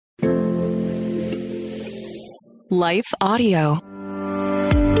Life Audio.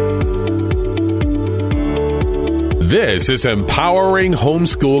 This is Empowering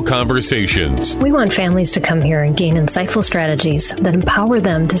Homeschool Conversations. We want families to come here and gain insightful strategies that empower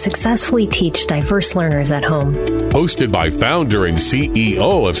them to successfully teach diverse learners at home. Hosted by founder and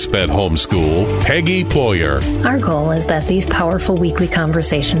CEO of SPED Homeschool, Peggy Ployer. Our goal is that these powerful weekly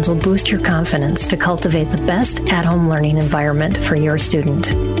conversations will boost your confidence to cultivate the best at-home learning environment for your student.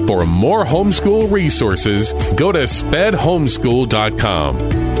 For more homeschool resources, go to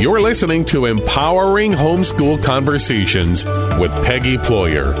spedhomeschool.com. You're listening to Empowering Homeschool Conversations with Peggy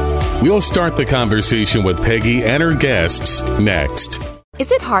Ployer. We'll start the conversation with Peggy and her guests next. Is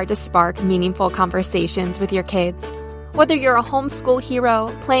it hard to spark meaningful conversations with your kids? Whether you're a homeschool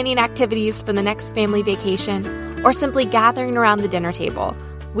hero, planning activities for the next family vacation, or simply gathering around the dinner table,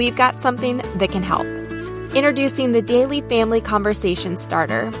 we've got something that can help. Introducing the Daily Family Conversation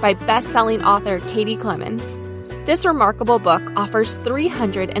Starter by best-selling author Katie Clemens. This remarkable book offers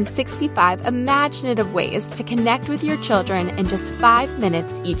 365 imaginative ways to connect with your children in just 5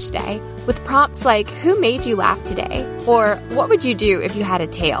 minutes each day, with prompts like, who made you laugh today? Or what would you do if you had a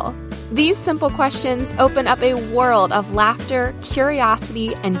tail? These simple questions open up a world of laughter,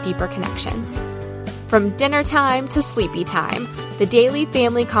 curiosity, and deeper connections. From dinner time to sleepy time, the Daily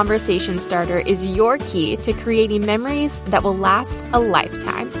Family Conversation Starter is your key to creating memories that will last a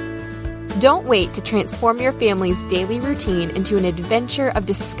lifetime. Don't wait to transform your family's daily routine into an adventure of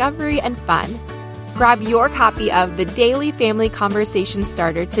discovery and fun. Grab your copy of the Daily Family Conversation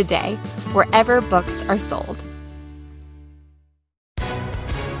Starter today, wherever books are sold.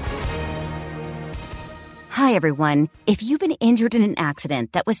 Hi, everyone. If you've been injured in an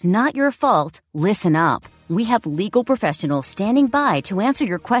accident that was not your fault, listen up. We have legal professionals standing by to answer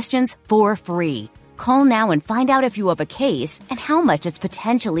your questions for free. Call now and find out if you have a case and how much it's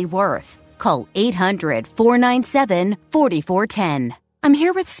potentially worth. Call 800-497-4410. I'm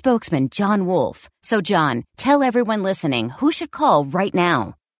here with spokesman John Wolf. So, John, tell everyone listening who should call right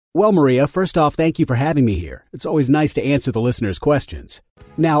now. Well, Maria, first off, thank you for having me here. It's always nice to answer the listeners' questions.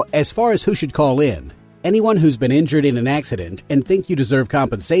 Now, as far as who should call in, anyone who's been injured in an accident and think you deserve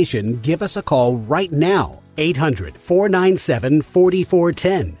compensation, give us a call right now.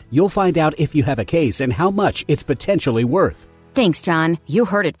 800-497-4410. You'll find out if you have a case and how much it's potentially worth. Thanks, John. You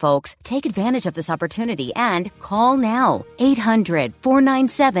heard it, folks. Take advantage of this opportunity and call now.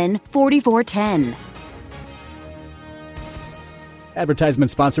 800-497-4410.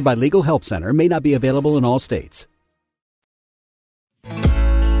 Advertisement sponsored by Legal Help Center. May not be available in all states.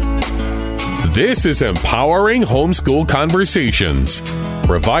 This is Empowering Homeschool Conversations,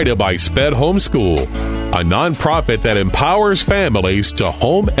 provided by SPED Homeschool, a nonprofit that empowers families to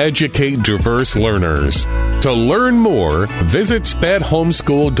home educate diverse learners. To learn more, visit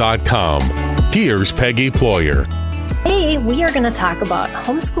spedhomeschool.com. Here's Peggy Ployer. Today, we are going to talk about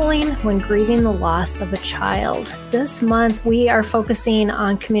homeschooling when grieving the loss of a child. This month, we are focusing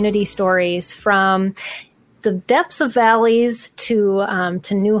on community stories from the depths of valleys to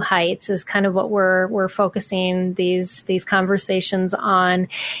new heights is kind of what we're focusing these conversations on.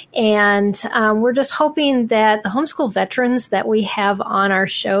 And we're just hoping that the homeschool veterans that we have on our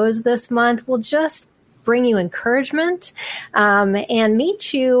shows this month will just bring you encouragement and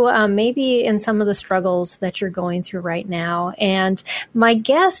meet you maybe in some of the struggles that you're going through right now. And my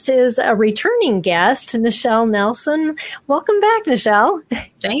guest is a returning guest, Nichelle Nelson. Welcome back, Nichelle.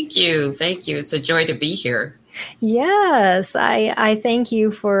 Thank you. Thank you. It's a joy to be here. Yes, I thank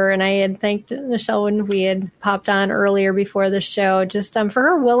you and I had thanked Nichelle when we had popped on earlier before the show, just for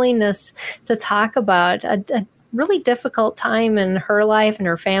her willingness to talk about a really difficult time in her life and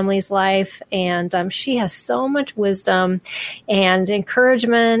her family's life. And she has so much wisdom and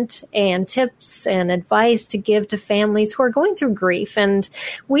encouragement and tips and advice to give to families who are going through grief. And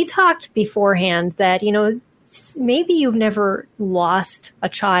we talked beforehand that, maybe you've never lost a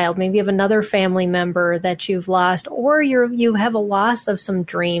child. Maybe you have another family member that you've lost, or you have a loss of some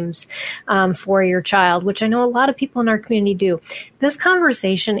dreams for your child, which I know a lot of people in our community do. This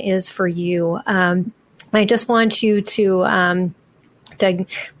conversation is for you. I just want you to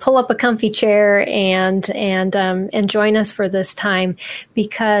pull up a comfy chair and join us for this time,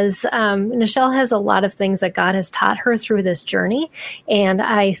 because Nichelle has a lot of things that God has taught her through this journey, and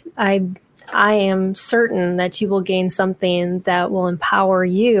I am certain that you will gain something that will empower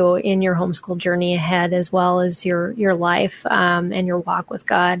you in your homeschool journey ahead, as well as your life and your walk with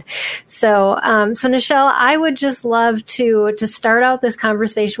God. So Nichelle, I would just love to start out this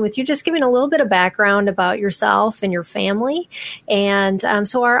conversation with you just giving a little bit of background about yourself and your family, and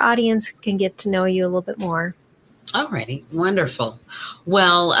so our audience can get to know you a little bit more. All righty. Wonderful.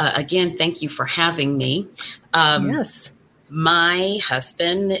 Well, again, thank you for having me. Yes. My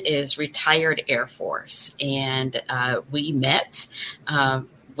husband is retired Air Force, and we met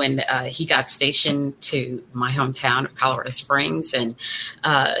when he got stationed to my hometown of Colorado Springs, and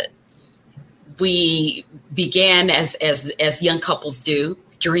we began as young couples do,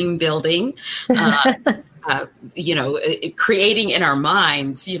 dream building. Creating in our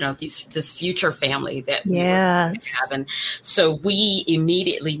minds, this future family that we were going to have. And so we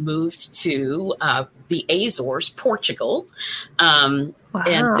immediately moved to the Azores, Portugal. And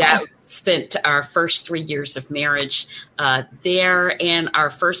that spent our first 3 years of marriage there. And our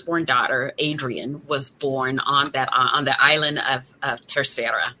firstborn daughter, Adrian, was born on the island of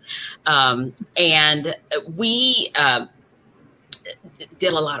Terceira. And we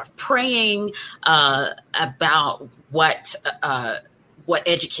did a lot of praying about what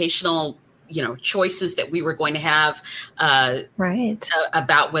educational choices that we were going to have,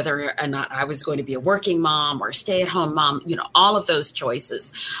 about whether or not I was going to be a working mom or a stay-at-home mom, all of those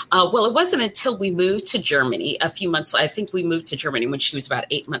choices. Well, it wasn't until we moved to Germany a few months. I think we moved to Germany when she was about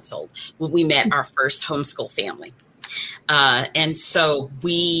 8 months old, when we met our first homeschool family. And so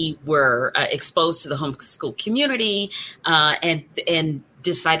we were exposed to the homeschool community and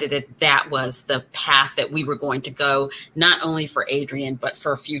decided that was the path that we were going to go, not only for Adrian, but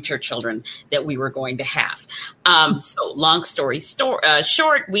for future children that we were going to have. So long story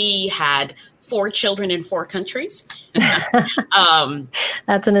short, we had 4 children in 4 countries.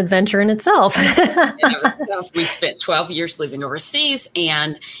 That's an adventure in itself. We spent 12 years living overseas.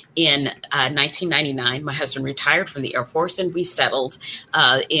 And in 1999, my husband retired from the Air Force, and we settled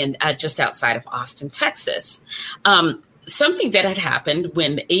in just outside of Austin, Texas. Something that had happened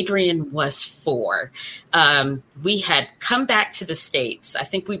when Adrian was 4, we had come back to the States. I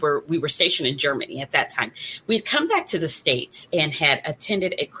think we were stationed in Germany at that time. We had come back to the States and had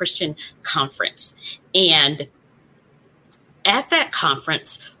attended a Christian conference. And at that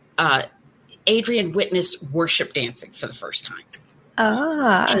conference, Adrian witnessed worship dancing for the first time.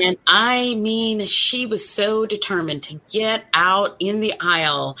 And I mean, she was so determined to get out in the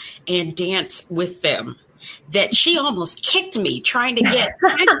aisle and dance with them that she almost kicked me trying to get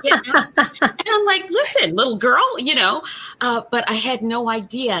out. And I'm like, listen, little girl, but I had no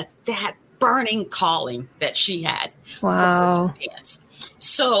idea that burning calling that she had. Wow. For dance.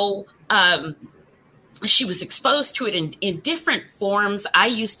 So she was exposed to it in different forms. I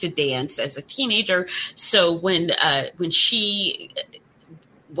used to dance as a teenager. So when she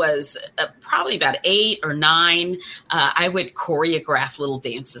was probably about 8 or 9, I would choreograph little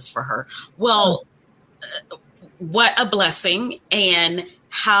dances for her. Well, what a blessing, and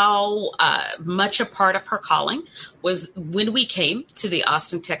how much a part of her calling was when we came to the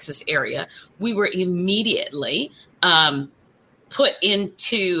Austin, Texas area. We were immediately put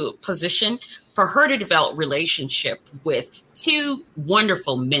into position for her to develop relationship with 2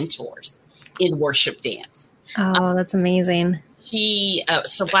 wonderful mentors in worship dance. Oh, that's amazing.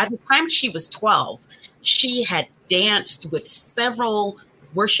 So by the time she was 12, she had danced with several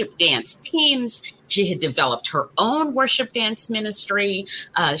worship dance teams. She had developed her own worship dance ministry.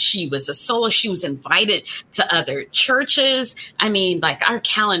 She was a soloist. She was invited to other churches. I mean, like, our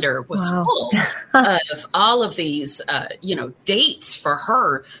calendar was full of all of these, dates for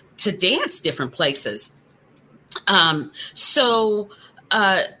her to dance different places. So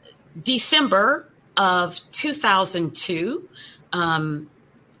December of 2002, the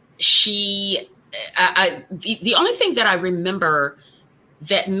only thing that I remember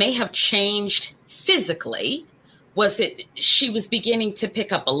that may have changed physically was that she was beginning to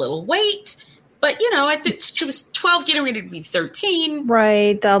pick up a little weight. But, I think she was 12, getting ready to be 13.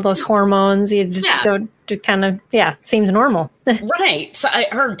 Right. All those hormones, you just don't kind of, seems normal. Right. So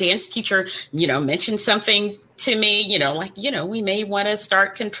her dance teacher, mentioned something to me, we may want to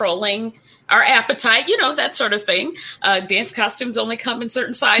start controlling our appetite, that sort of thing. Dance costumes only come in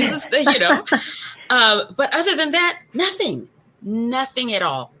certain sizes, But other than that, nothing at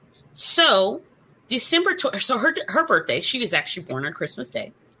all. So her birthday, she was actually born on Christmas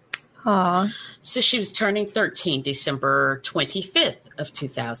Day. Aww. So she was turning 13, December 25th of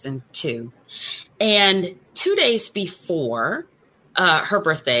 2002. And 2 days before her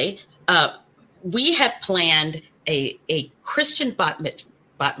birthday, we had planned a Christian bat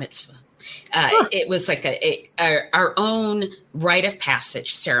mitzvah. It was like our own rite of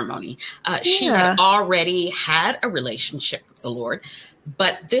passage ceremony. She had already had a relationship with the Lord,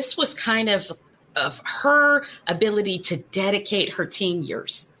 but this was kind of her ability to dedicate her teen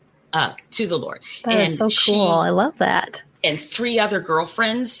years to the Lord. That is so cool. I love that. And 3 other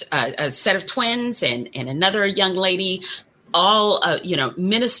girlfriends, a set of twins, and another young lady all,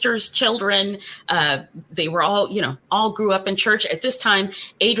 ministers' children. They were all grew up in church. At this time,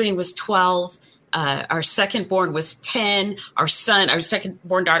 Adrian was 12. Our second born was 10. Our second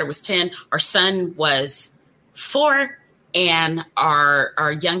born daughter was 10. Our son was 4, and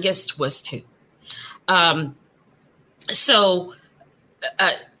our youngest was 2. So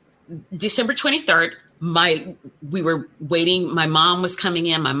December 23rd, we were waiting. My mom was coming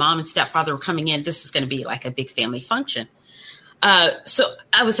in. My mom and stepfather were coming in. This is going to be like a big family function. So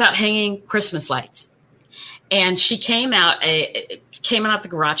I was out hanging Christmas lights, and she came out the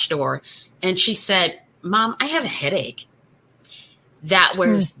garage door, and she said, "Mom, I have a headache." That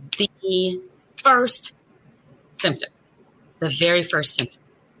was the first symptom, the very first symptom.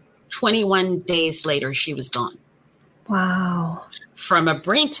 21 days later, she was gone. Wow. From a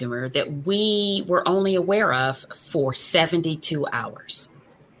brain tumor that we were only aware of for 72 hours.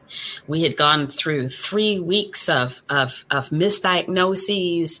 We had gone through 3 weeks of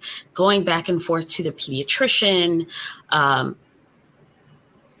misdiagnoses, going back and forth to the pediatrician,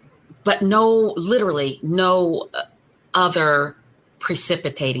 but literally no other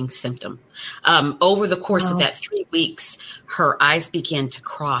precipitating symptom. Over the course of that 3 weeks, her eyes began to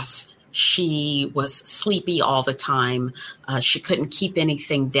cross. She was sleepy all the time. She couldn't keep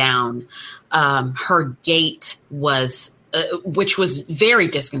anything down. Her gait was, which was very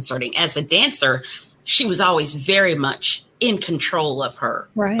disconcerting. As a dancer, she was always very much in control of her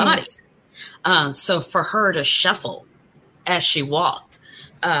body. So for her to shuffle as she walked,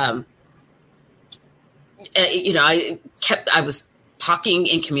 I was talking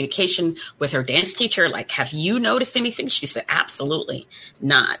in communication with her dance teacher, like, have you noticed anything? She said, absolutely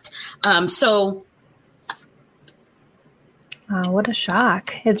not. What a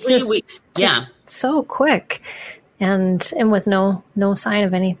shock. It's 3 just weeks. Yeah. It's so quick and with no sign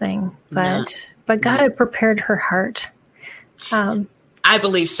of anything, but God had prepared her heart. I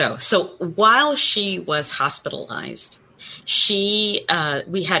believe so. So while she was hospitalized, we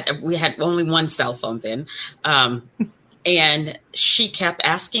had only one cell phone then. And she kept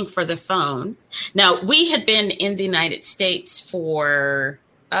asking for the phone. Now, we had been in the United States for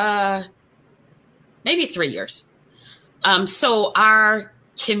maybe 3 years. So our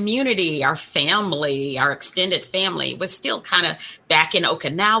community, our family, our extended family was still kind of back in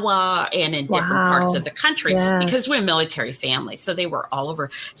Okinawa and in different parts of the country because we're a military family. So they were all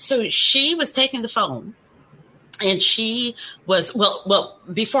over. So she was taking the phone, and she was, well,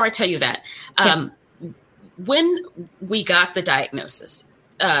 before I tell you that, when we got the diagnosis,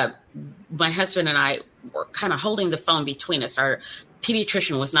 my husband and I were kind of holding the phone between us. Our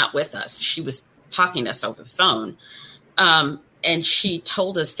pediatrician was not with us. She was talking to us over the phone. And she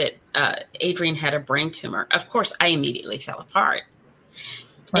told us that Adrian had a brain tumor. Of course, I immediately fell apart.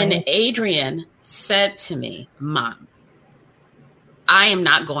 Right. And Adrian said to me, "Mom, I am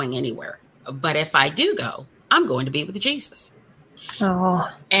not going anywhere. But if I do go, I'm going to be with Jesus." Oh.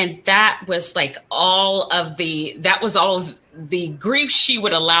 And that was like all of the grief she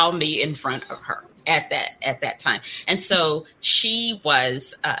would allow me in front of her at that time. And so she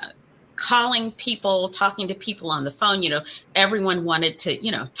was calling people, talking to people on the phone. Everyone wanted to,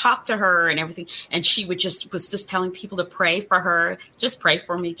 talk to her and everything. And she was just telling people to pray for her. Just pray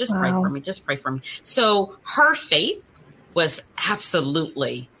for me. Just pray for me. Just pray for me. So her faith was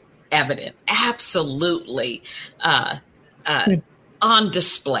absolutely evident, absolutely on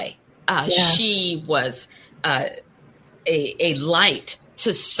display. She was a light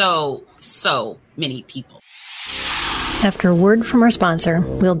to so many people. After a word from our sponsor,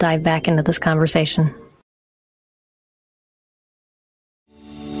 we'll dive back into this conversation.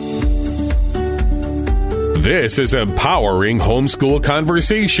 This is Empowering Homeschool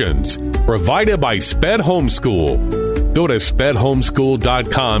Conversations, provided by SPED Homeschool. Go to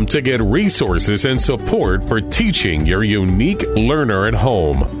spedhomeschool.com to get resources and support for teaching your unique learner at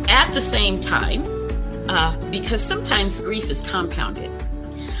home. At the same time, because sometimes grief is compounded,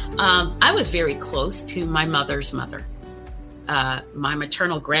 I was very close to my mother's mother. My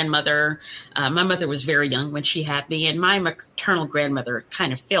maternal grandmother, my mother was very young when she had me, and my maternal grandmother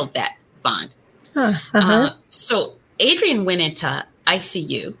kind of filled that bond. So Adrian went into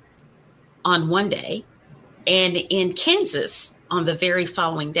ICU on one day, and in Kansas on the very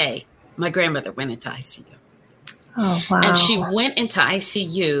following day, my grandmother went into ICU. Oh, wow. And she went into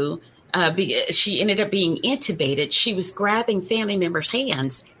ICU. She ended up being intubated. She was grabbing family members'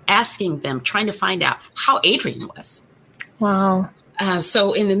 hands, asking them, trying to find out how Adrian was. Wow.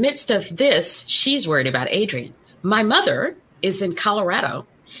 So in the midst of this, she's worried about Adrian. My mother is in Colorado,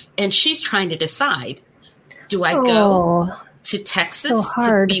 and she's trying to decide, do I go to Texas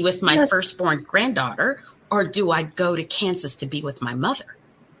to be with my firstborn granddaughter, or do I go to Kansas to be with my mother?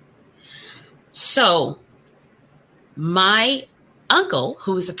 So my uncle,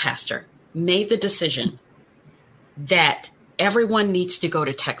 who was a pastor, made the decision that everyone needs to go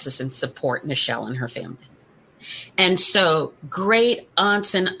to Texas and support Nichelle and her family. And so great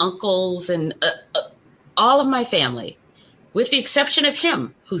aunts and uncles and all of my family, with the exception of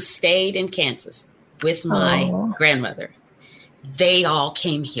him, who stayed in Kansas with my grandmother, they all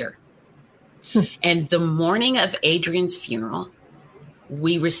came here. And the morning of Adrian's funeral,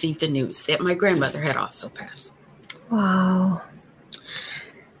 we received the news that my grandmother had also passed. Wow.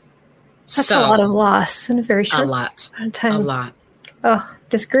 That's a lot of loss in a very short amount of time. A lot. Oh,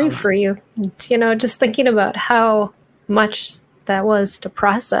 just grief for you. You know, just thinking about how much that was to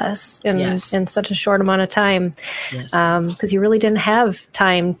process in such a short amount of time. Yes. Because you really didn't have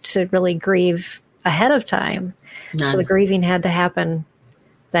time to really grieve ahead of time. None. So the grieving had to happen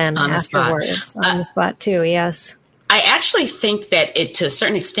then on afterwards. On the spot too, yes. I actually think that to a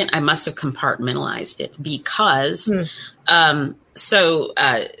certain extent, I must have compartmentalized it because,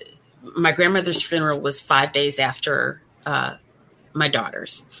 my grandmother's funeral was 5 days after my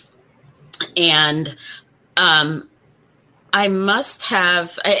daughter's. And I must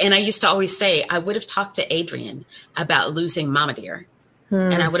have, and I used to always say, I would have talked to Adrian about losing Mama Dear.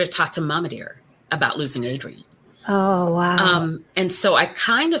 And I would have talked to Mama Dear about losing Adrian. Oh, wow. And so I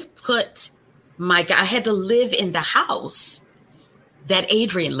kind of put I had to live in the house that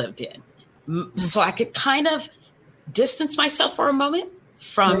Adrian lived in. So I could kind of distance myself for a moment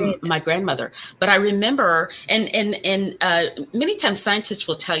from my grandmother. But I remember, and many times scientists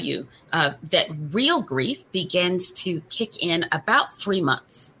will tell you that real grief begins to kick in about 3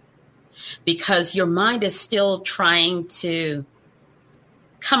 months because your mind is still trying to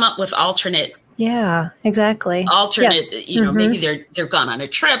come up with alternate. Yeah, exactly. Yes. Maybe they're gone on a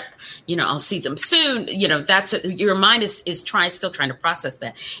trip, I'll see them soon. Your mind is still trying to process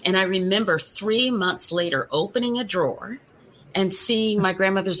that. And I remember 3 months later opening a drawer and seeing my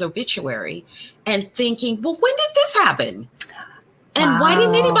grandmother's obituary and thinking, well, when did this happen? And why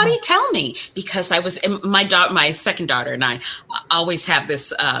didn't anybody tell me? Because I was, my second daughter and I always have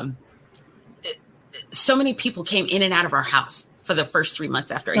this, so many people came in and out of our house for the first 3 months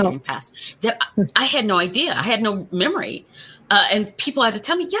after Adrian passed that I had no idea. I had no memory. And people had to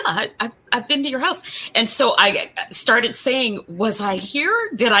tell me, I've been to your house. And so I started saying, was I here?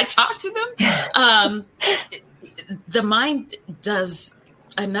 Did I talk to them? The mind does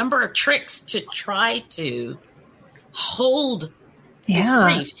a number of tricks to try to hold this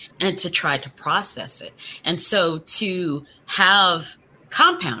grief and to try to process it. And so to have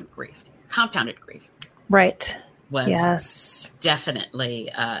compounded grief. Right. Was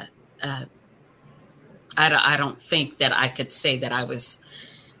definitely, I don't think that I could say that I was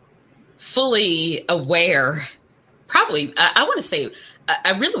fully aware. Probably, I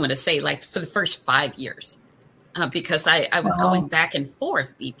really want to say like for the first 5 years, because I was going back and forth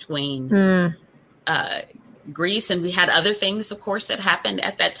between griefs, and we had other things, of course, that happened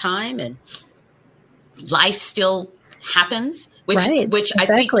at that time, and life still happens. Which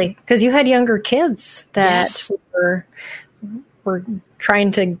exactly, because you had younger kids that were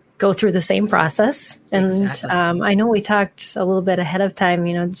trying to go through the same process. And I know we talked a little bit ahead of time,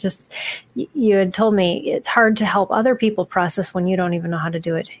 you had told me it's hard to help other people process when you don't even know how to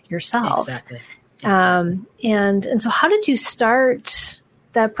do it yourself. Exactly. And so how did you start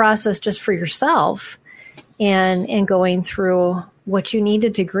that process just for yourself and going through what you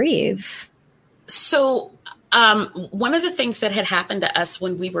needed to grieve? So one of the things that had happened to us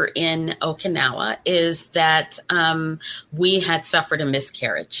when we were in Okinawa is that we had suffered a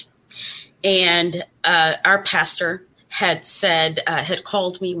miscarriage. And our pastor had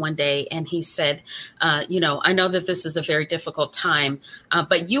called me one day and he said, I know that this is a very difficult time,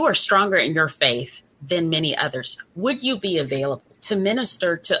 but you are stronger in your faith than many others. Would you be available to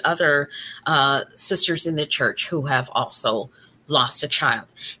minister to other sisters in the church who have also lost a child?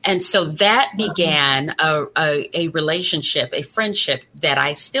 And so that began a relationship, a friendship that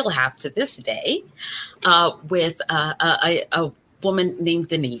I still have to this day with a woman named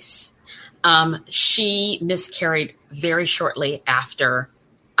Denise. She miscarried very shortly after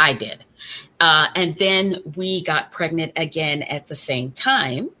I did. And then we got pregnant again at the same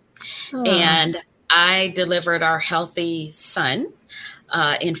time. And I delivered our healthy son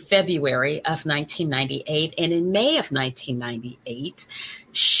in February of 1998. And in May of 1998,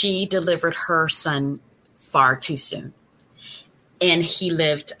 she delivered her son far too soon. And he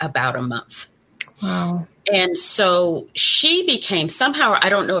lived about a month. Wow. And so she became somehow, I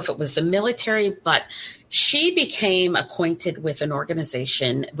don't know if it was the military, but she became acquainted with an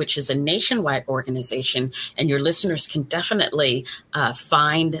organization, which is a nationwide organization, and your listeners can definitely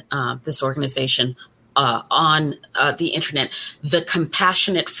find this organization on the internet, the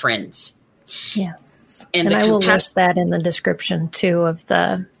Compassionate Friends. Yes. And I will list that in the description too of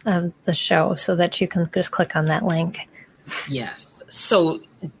the show so that you can just click on that link. Yes. So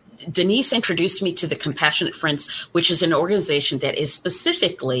Denise introduced me to the Compassionate Friends, which is an organization that is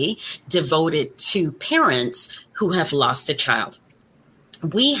specifically devoted to parents who have lost a child.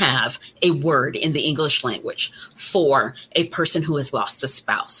 We have a word in the English language for a person who has lost a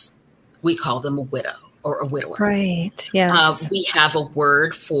spouse. We call them a widow or a widower. Right, yes. We have a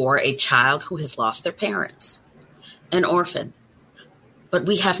word for a child who has lost their parents, an orphan. But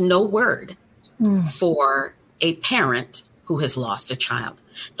we have no word for a parent who has lost a child.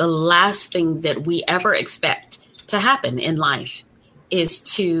 The last thing that we ever expect to happen in life is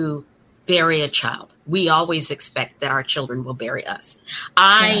to bury a child. We always expect that our children will bury us.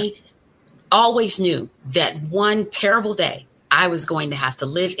 I always knew that one terrible day I was going to have to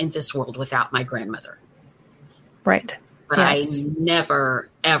live in this world without my grandmother. Right. But I never,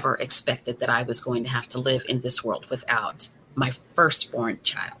 ever expected that I was going to have to live in this world without my firstborn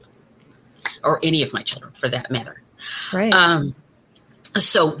child, or any of my children for that matter. Right.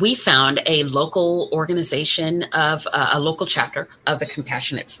 So we found a local organization of a local chapter of the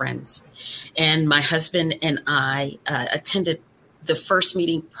Compassionate Friends. And my husband and I attended the first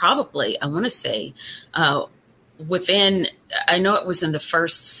meeting probably, I want to say, within, I know it was in the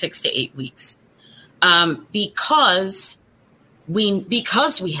first 6 to 8 weeks, because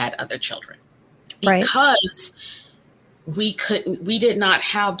we had other children, because we did not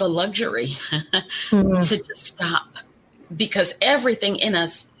have the luxury to just stop, because everything in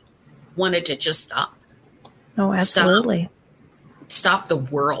us wanted to just stop. Oh, absolutely. Stop the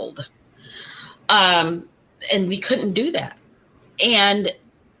world. And we couldn't do that. And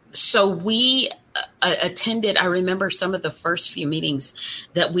so we attended, I remember some of the first few meetings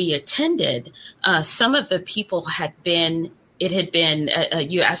that we attended, some of the people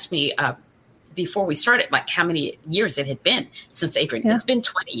you asked me before we started, like how many years it had been since Adrian. Yeah. It's been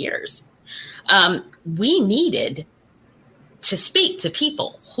 20 years. We needed to speak to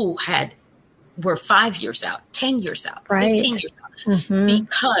people who were 5 years out, 10 years out, 15 years out,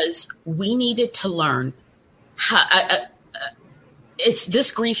 because we needed to learn how,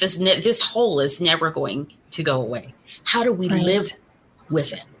 this grief this hole is never going to go away. How do we live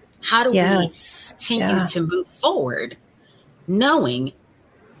with it? How do we continue to move forward knowing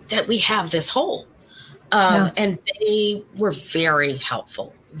that we have this hole? And they were very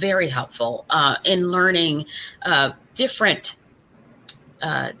helpful in learning different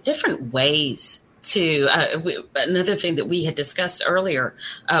ways to, another thing that we had discussed earlier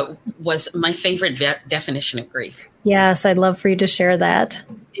was my favorite definition of grief. Yes, I'd love for you to share that.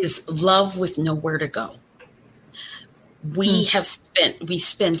 Is love with nowhere to go. We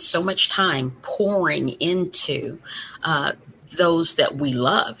spend so much time pouring into those that we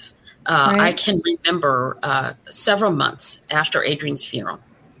love. I can remember several months after Adrian's funeral,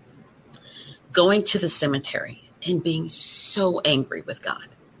 going to the cemetery and being so angry with God,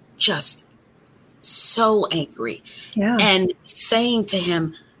 just so angry. Yeah. And saying to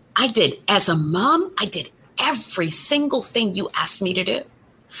him, as a mom, I did every single thing you asked me to do.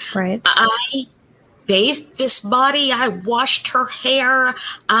 Right. I bathed this body. I washed her hair.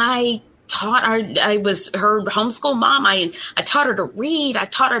 I taught her. I was her homeschool mom. I taught her to read. I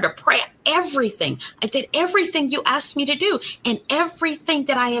taught her to pray. Everything. I did everything you asked me to do. And everything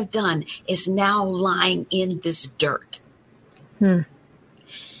that I have done is now lying in this dirt. And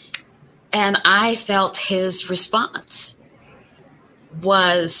I felt his response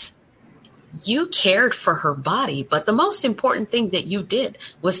was, you cared for her body, but the most important thing that you did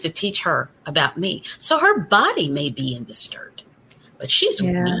was to teach her about me. So her body may be in this dirt, but she's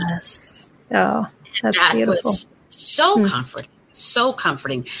with me. Oh, that's beautiful. Was so comforting, so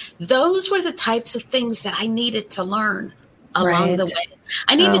comforting. Those were the types of things that I needed to learn along the way.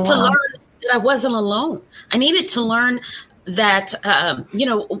 I needed to learn that I wasn't alone. I needed to learn that,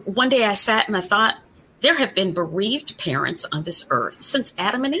 one day I sat and I thought, there have been bereaved parents on this earth since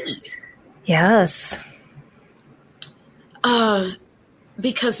Adam and Eve. Yes.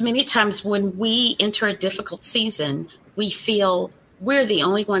 Because many times when we enter a difficult season, we feel we're the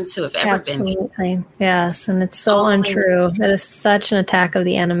only ones who have ever been. Absolutely. Yes. And it's so untrue. That is such an attack of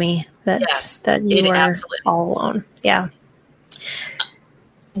the enemy that you are all alone. Yeah.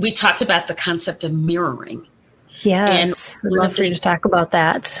 We talked about the concept of mirroring. Yes. I'd love for you to talk about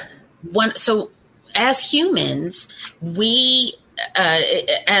that. So as humans, we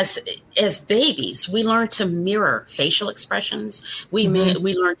as babies, we learn to mirror facial expressions. We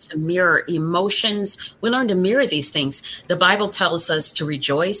learn to mirror emotions. We learn to mirror these things. The Bible tells us to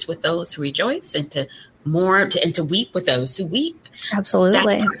rejoice with those who rejoice and to mourn and to weep with those who weep.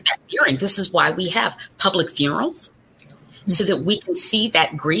 Absolutely. That mirroring. This is why we have public funerals, so that we can see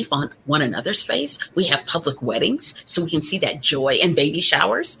that grief on one another's face. We have public weddings, so we can see that joy, and baby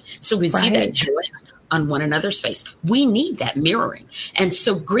showers, so we can see that joy on one another's face. We need that mirroring. And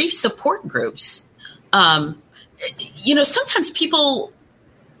so grief support groups, sometimes people,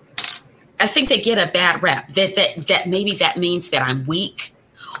 I think they get a bad rap that maybe that means that I'm weak,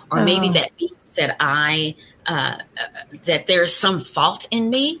 or maybe that means that that there's some fault in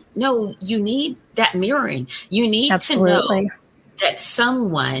me. No, you need that mirroring. You need to know that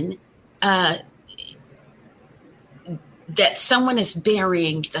someone is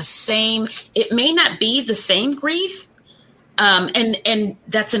bearing the same. It may not be the same grief, and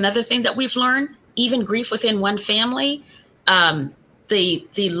that's another thing that we've learned. Even grief within one family,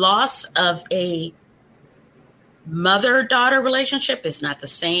 the loss of a mother-daughter relationship is not the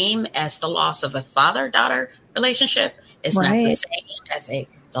same as the loss of a father-daughter relationship. It's not the same as the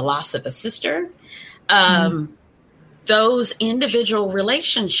loss of a sister. Those individual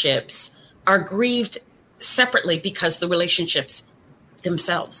relationships are grieved separately because the relationships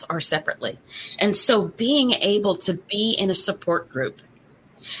themselves are separately. And so being able to be in a support group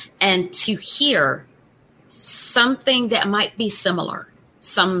and to hear something that might be similar,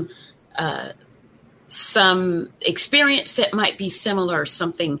 some experience that might be similar,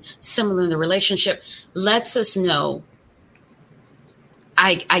 something similar in the relationship, lets us know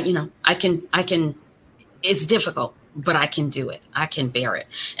I can, it's difficult, but I can do it. I can bear it.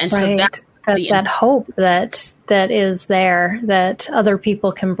 And so that hope that is there, that other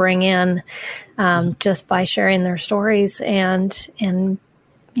people can bring in, just by sharing their stories, and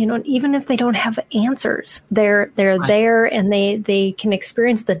even if they don't have answers, they're there, and they can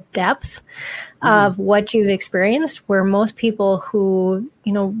experience the depth of what you've experienced, where most people who,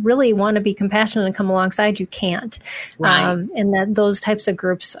 really want to be compassionate and come alongside you can't. And that those types of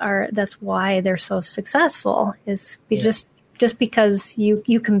groups that's why they're so successful, is just because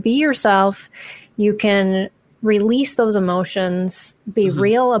you can be yourself, you can release those emotions, be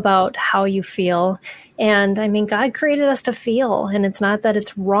real about how you feel. And I mean, God created us to feel, and it's not that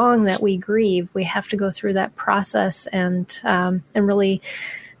it's wrong that we grieve. We have to go through that process and really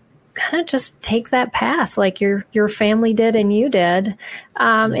kind of just take that path like your family did and you did,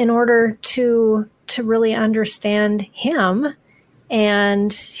 in order to really understand him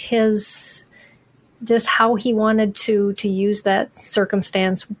and his, just how he wanted to use that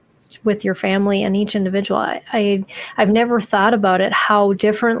circumstance with your family and each individual. I've never thought about it, how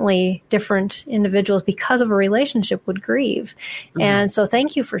differently different individuals, because of a relationship, would grieve. And so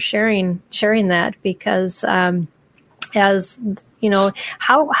thank you for sharing that, because as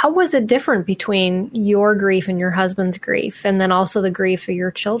how was it different between your grief and your husband's grief, and then also the grief of your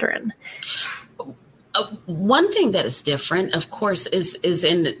children? One thing that is different, of course, is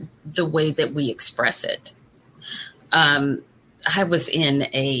in the way that we express it. I was in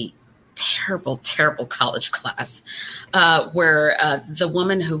a terrible college class where the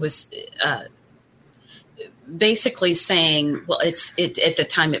woman who was basically saying, well, at the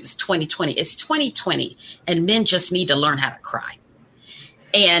time it was 2020. It's 2020, and men just need to learn how to cry.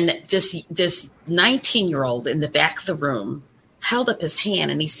 And this 19-year-old in the back of the room held up his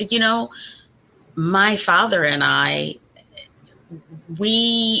hand, and he said, my father and I,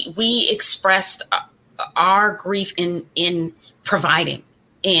 we expressed our grief in providing.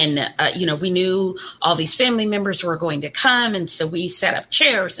 And, we knew all these family members were going to come. And so we set up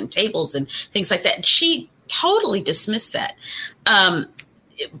chairs and tables and things like that. And she totally dismissed that.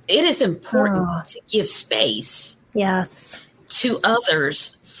 It is important to give space to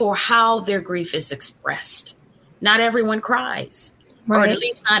others for how their grief is expressed. Not everyone cries, or at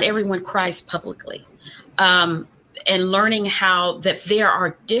least not everyone cries publicly. And learning how that there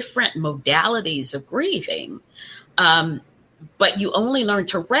are different modalities of grieving, but you only learn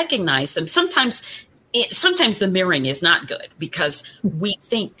to recognize them. Sometimes the mirroring is not good, because we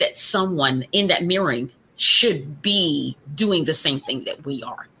think that someone in that mirroring should be doing the same thing that we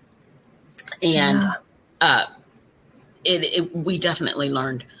are. And we definitely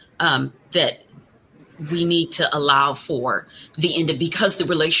learned that we need to allow for because the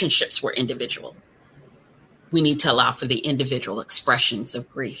relationships were individual. We need to allow for the individual expressions of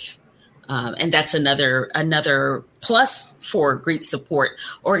grief. And that's another plus for grief support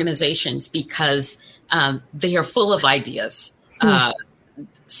organizations, because they are full of ideas.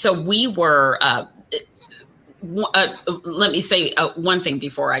 So we were let me say one thing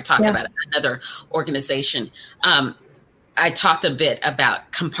before I talk about another organization. I talked a bit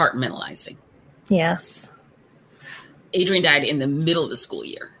about compartmentalizing. Yes. Adrian died in the middle of the school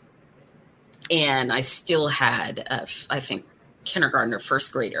year. And I still had, I think, kindergartner,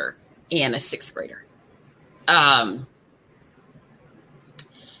 first grader, and a sixth grader.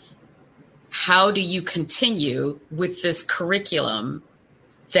 How do you continue with this curriculum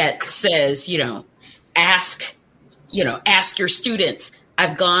that says, ask your students?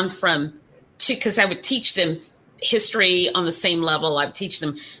 I've gone from because I would teach them history on the same level. I would teach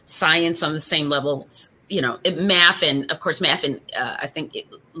them science on the same level, math. And of course, math and I think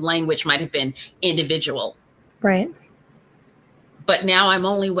language might have been individual. Right. But now I'm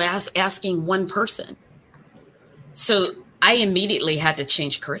only asking one person. So I immediately had to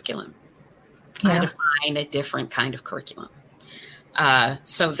change curriculum. I had to find a different kind of curriculum.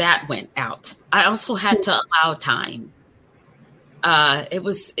 So that went out. I also had to allow time. It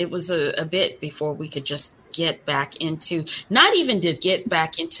was a bit before we could just get back into, not even to get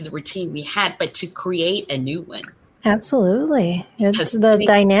back into the routine we had, but to create a new one. Absolutely. The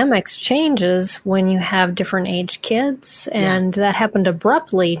dynamics changes when you have different age kids, and that happened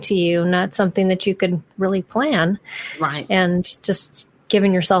abruptly to you, not something that you could really plan. Right. And just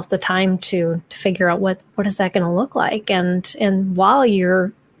giving yourself the time to figure out what is that going to look like. And while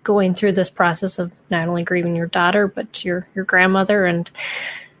you're going through this process of not only grieving your daughter, but your grandmother and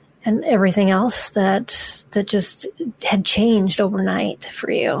everything else that just had changed overnight for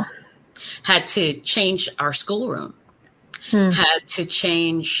you. Had to change our schoolroom, had to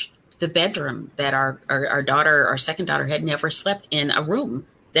change the bedroom that our daughter, our second daughter, had never slept in, a room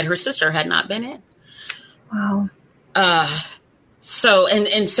that her sister had not been in. Wow. So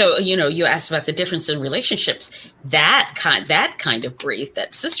you asked about the difference in relationships. That kind of grief,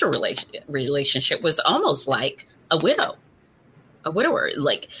 that sister relationship, was almost like a widower.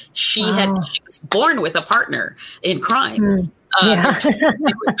 Like she was born with a partner in crime.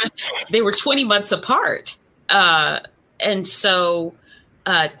 They were 20 months apart, and so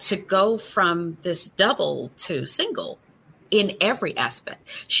to go from this double to single in every aspect.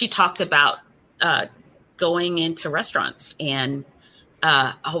 She talked about going into restaurants and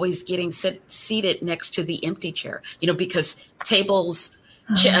always getting seated next to the empty chair, because tables,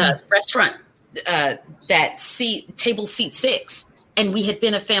 restaurant, table seat 6. And we had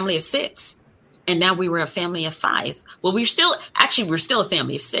been a family of 6. And now we were a family of 5. Well, we're still a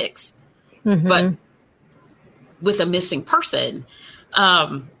family of 6, but with a missing person.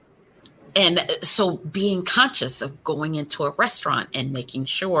 And so being conscious of going into a restaurant and making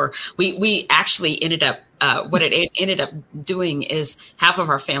sure we actually ended up, what it ended up doing is half of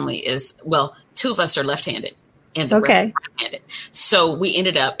our family is, 2 of us are left-handed and the rest are right-handed. So we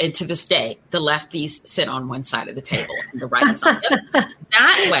ended up, and to this day, the lefties sit on one side of the table and the righties on the other.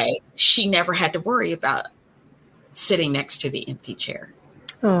 That way, she never had to worry about sitting next to the empty chair.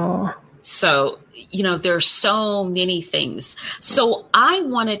 Oh. So, there's so many things. So I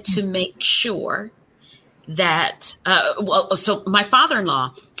wanted to make sure that, so my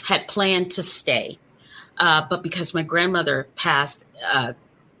father-in-law had planned to stay, but because my grandmother passed,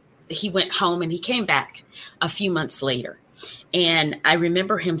 he went home and he came back a few months later. And I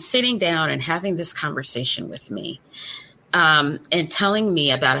remember him sitting down and having this conversation with me, and telling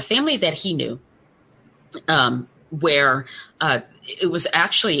me about a family that he knew, where it was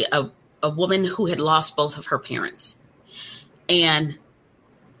actually a woman who had lost both of her parents. And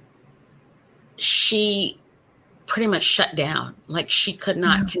she pretty much shut down. Like she could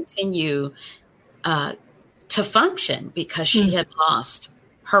not continue to function because she had lost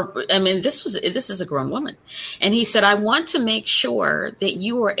her. I mean, this is a grown woman. And he said, I want to make sure that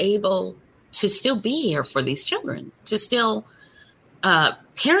you are able to still be here for these children, to still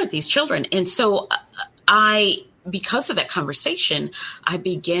parent these children. And so because of that conversation, I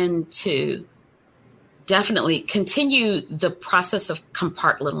began to definitely continue the process of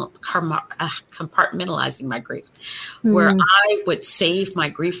compartmentalizing my grief, where I would save my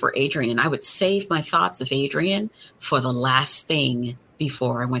grief for Adrian. I would save my thoughts of Adrian for the last thing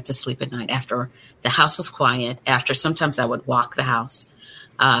before I went to sleep at night, after the house was quiet, after sometimes I would walk the house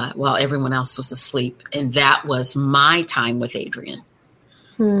while everyone else was asleep. And that was my time with Adrian.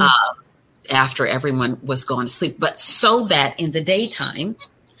 After everyone was going to sleep, but so that in the daytime,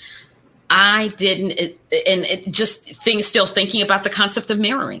 I didn't, still thinking about the concept of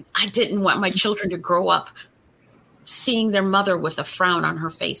mirroring. I didn't want my children to grow up seeing their mother with a frown on her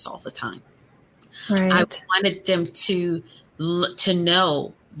face all the time. Right. I wanted them to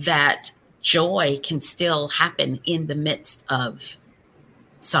know that joy can still happen in the midst of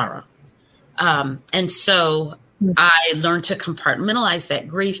sorrow. And so I learned to compartmentalize that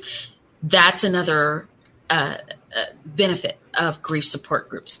grief. That's another benefit of grief support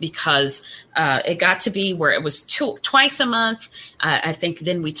groups, because it got to be where it was twice a month. I think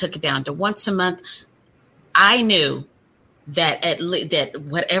then we took it down to once a month. I knew that that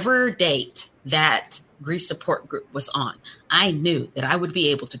whatever date that grief support group was on, I knew that I would be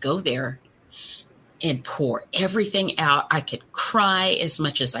able to go there and pour everything out. I could cry as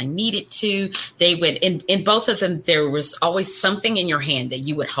much as I needed to. They would, in both of them, there was always something in your hand that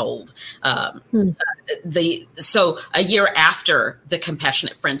you would hold. So a year after the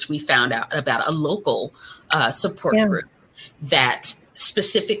Compassionate Friends, we found out about a local support group that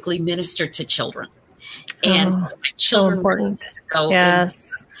specifically ministered to children. And my children so important. Go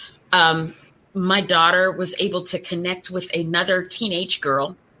yes. My daughter was able to connect with another teenage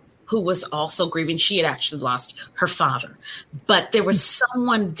girl who was also grieving. She had actually lost her father, but there was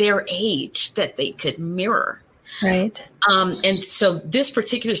someone their age that they could mirror. Right. And so this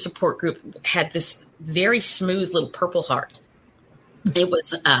particular support group had this very smooth little purple heart. It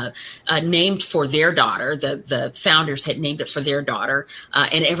was named for their daughter. The founders had named it for their daughter,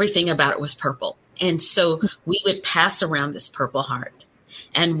 and everything about it was purple. And so we would pass around this purple heart.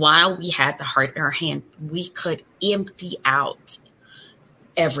 And while we had the heart in our hand, we could empty out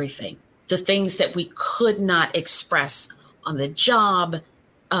everything, the things that we could not express on the job.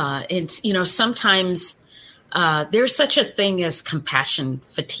 And, sometimes there's such a thing as compassion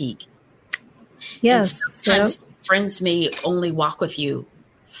fatigue. Yes. And sometimes friends may only walk with you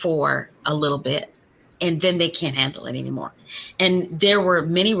for a little bit, and then they can't handle it anymore. And there were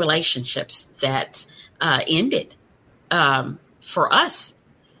many relationships that ended for us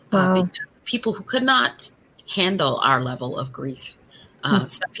because people who could not handle our level of grief.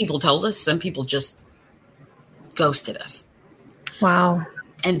 Some people told us, some people just ghosted us. Wow.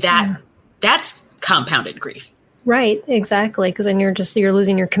 And that's compounded grief. Right, exactly. Because then you're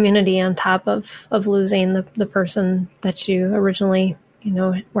losing your community on top of losing the person that you originally,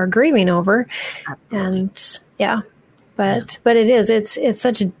 were grieving over. Absolutely. And but it's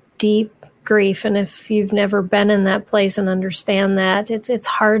such a deep grief. And if you've never been in that place and understand that, it's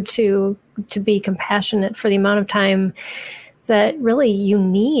hard to be compassionate for the amount of time that really you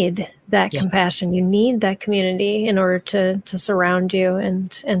need that compassion, you need that community in order to surround you.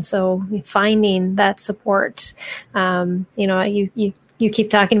 And so finding that support, you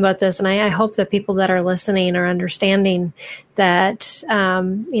keep talking about this, and I hope that people that are listening are understanding that,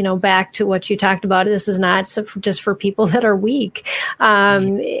 back to what you talked about, this is not just for people that are weak.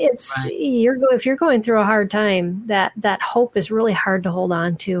 If you're going through a hard time, that hope is really hard to hold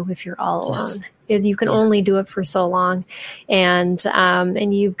on to if you're all alone. You can only do it for so long, and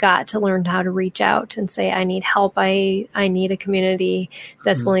you've got to learn how to reach out and say, I need help. I need a community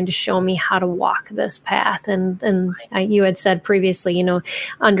that's willing to show me how to walk this path. And you had said previously,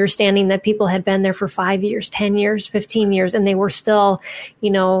 understanding that people had been there for 5 years, 10 years, 15 years, and they were still,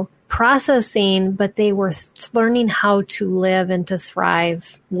 processing, but they were learning how to live and to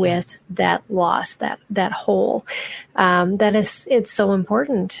thrive with that loss, that hole. It's so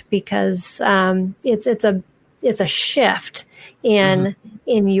important because it's a shift in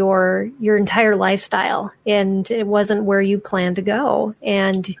your entire lifestyle, and it wasn't where you planned to go.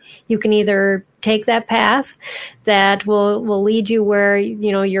 And you can either take that path that will lead you where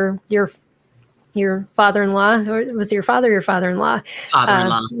your father-in-law, or was it your father or your father-in-law?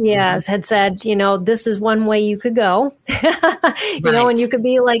 Father-in-law. Yes, had said, this is one way you could go, and you could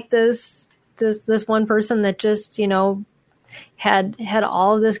be like this one person that just, had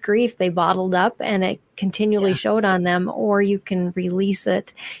all of this grief they bottled up and it continually showed on them, or you can release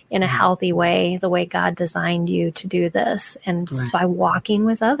it in a healthy way, the way God designed you to do this. And by walking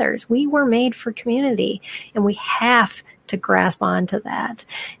with others, we were made for community, and we have to grasp onto that.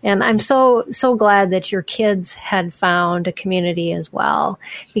 And I'm so glad that your kids had found a community as well,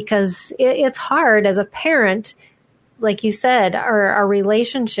 because it's hard as a parent. Like you said, our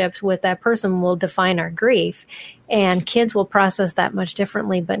relationships with that person will define our grief, and kids will process that much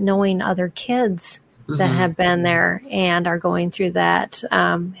differently. But knowing other kids that have been there and are going through that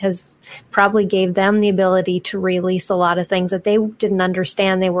has probably gave them the ability to release a lot of things that they didn't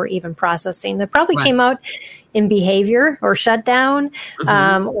understand they were even processing. That probably came out in behavior or shutdown,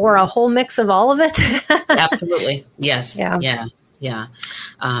 or a whole mix of all of it. Absolutely. Yes. Yeah.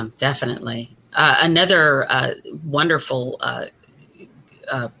 Definitely. Another wonderful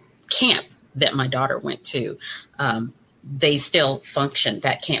camp that my daughter went to, they still function.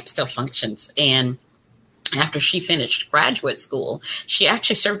 That camp still functions. And after she finished graduate school, she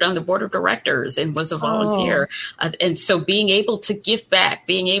actually served on the board of directors and was a volunteer. And so being able to give back,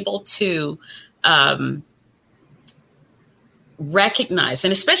 being able to recognize,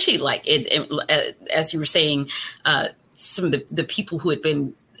 and especially like as you were saying, some of the people who had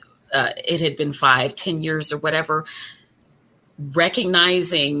been, it had been 5-10 years or whatever,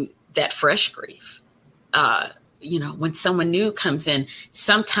 recognizing that fresh grief. When someone new comes in,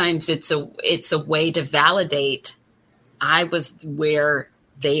 sometimes it's a way to validate I was where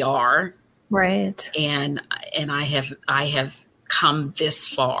they are. Right. And I have come this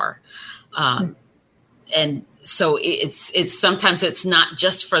far. And so it's sometimes it's not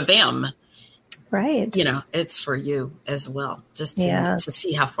just for them. Right. It's for you as well, just to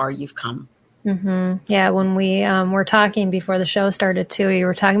see how far you've come. Mm-hmm. Yeah. When we were talking before the show started too, we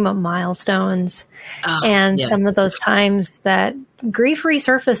were talking about milestones and some of those times that grief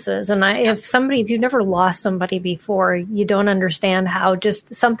resurfaces. And if you've never lost somebody before, you don't understand how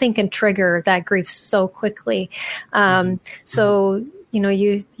just something can trigger that grief so quickly. So,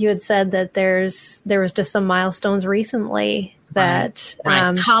 you had said that there was just some milestones recently that,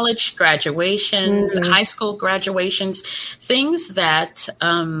 college graduations, high school graduations, things that,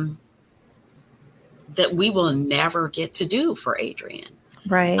 that we will never get to do for Adrienne.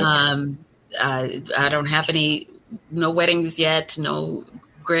 Right. I don't have no weddings yet, no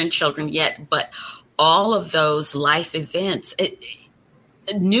grandchildren yet, but all of those life events,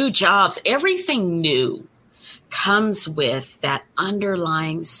 new jobs, everything new comes with that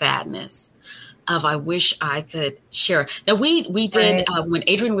underlying sadness of, I wish I could share. Now we did, when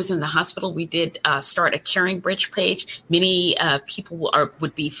Adrienne was in the hospital, we did start a Caring Bridge page. Many people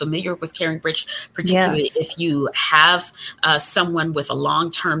would be familiar with Caring Bridge, particularly if you have someone with a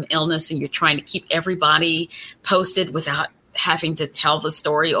long-term illness and you're trying to keep everybody posted without having to tell the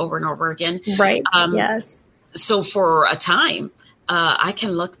story over and over again. Right. Yes. So for a time, I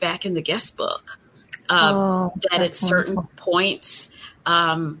can look back in the guest book that at certain points,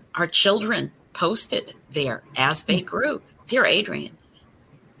 our children posted there as they grew. Dear Adrienne,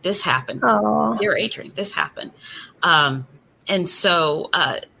 this happened. Dear Adrienne, this happened. And so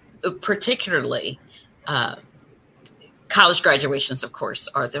particularly college graduations, of course,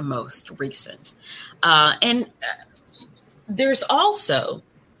 are the most recent. And there's also,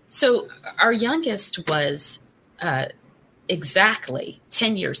 so our youngest was exactly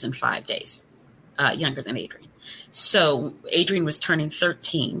 10 years and 5 days younger than Adrienne. So Adrienne was turning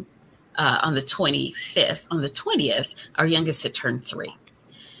 13 on the 25th. On the 20th, our youngest had turned 3.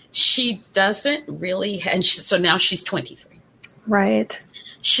 She doesn't really, so now she's 23. Right.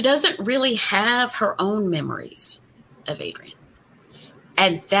 She doesn't really have her own memories of Adrienne.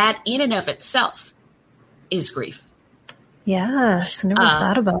 And that in and of itself is grief. Yes, I never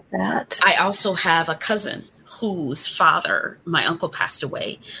thought about that. I also have a cousin whose father, my uncle, passed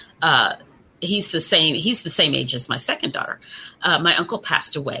away. He's the same age as my second daughter. My uncle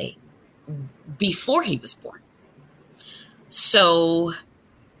passed away before he was born. So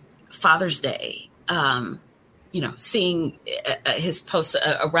Father's Day, seeing his post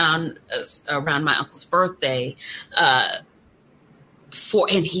around my uncle's birthday, and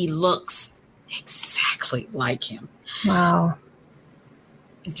he looks exactly like him. Wow.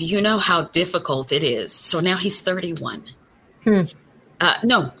 Do you know how difficult it is? So now he's 31.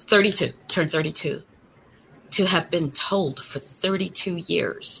 32, turned 32. To have been told for 32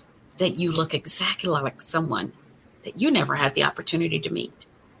 years that you look exactly like someone that you never had the opportunity to meet.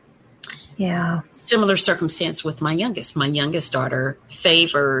 Yeah. Similar circumstance with my youngest. My youngest daughter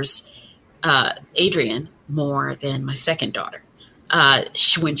favors Adrienne more than my second daughter.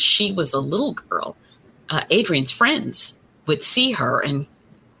 When she was a little girl, Adrienne's friends would see her and,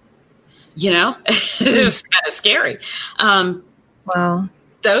 it was kind of scary. Wow.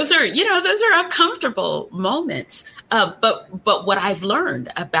 Those are uncomfortable moments. But what I've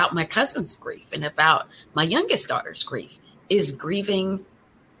learned about my cousin's grief and about my youngest daughter's grief is grieving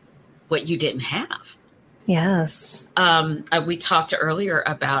what you didn't have. Yes. We talked earlier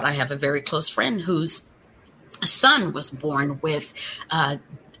about, I have a very close friend whose son was born with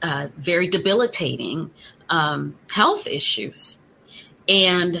very debilitating health issues.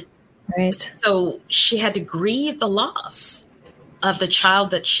 And so she had to grieve the loss of the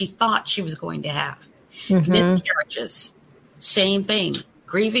child that she thought she was going to have. Miscarriages, same thing.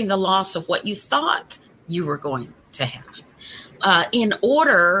 Grieving the loss of what you thought you were going to have, in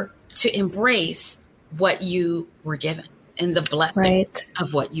order to embrace what you were given and the blessing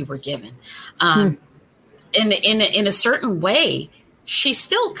of what you were given. In a certain way, she's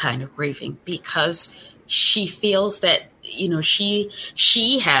still kind of grieving because she feels that,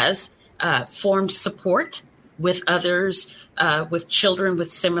 she has formed support with others, with children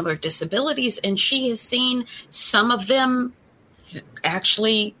with similar disabilities. And she has seen some of them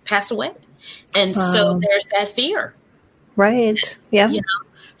actually pass away. And so there's that fear. Right. Yeah. You know?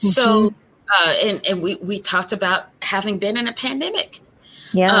 So, and we talked about having been in a pandemic.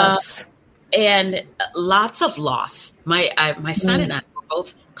 Yes. And lots of loss. My son and I were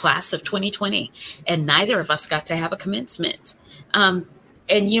both class of 2020, and neither of us got to have a commencement. And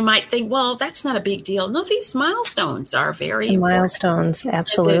you might think, well, that's not a big deal. No, these milestones are very important. Milestones,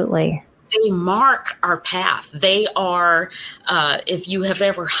 absolutely. They mark our path. They are, if you have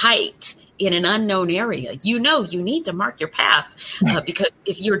ever hiked in an unknown area, you know you need to mark your path, because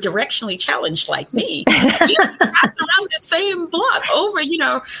if you're directionally challenged like me, you pass around the same block over.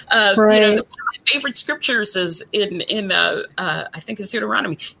 One of my favorite scriptures is in I think it's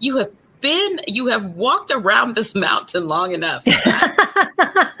Deuteronomy. You have walked around this mountain long enough.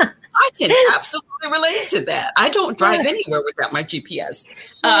 I can absolutely relate to that. I don't drive anywhere without my GPS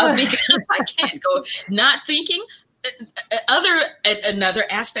because I can't go not thinking. Another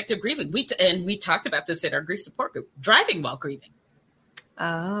aspect of grieving, we talked about this in our grief support group, driving while grieving.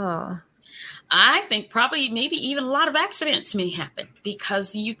 Oh, I think probably maybe even a lot of accidents may happen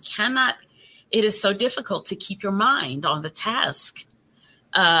because you cannot. It is so difficult to keep your mind on the task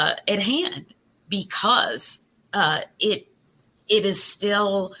at hand because it is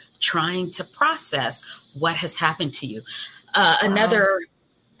still trying to process what has happened to you. Another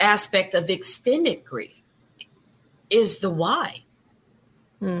aspect of extended grief is the why.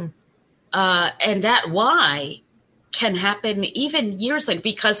 And that why can happen even years later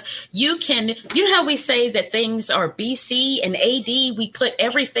because you know how we say that things are BC and AD, we put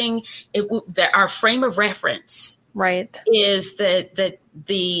everything, that our frame of reference is the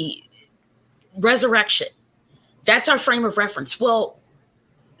resurrection. That's our frame of reference. Well,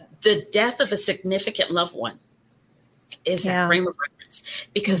 the death of a significant loved one is that frame of reference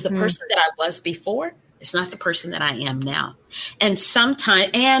because the person that I was before is not the person that I am now. And sometimes,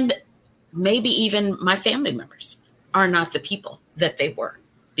 and maybe even my family members are not the people that they were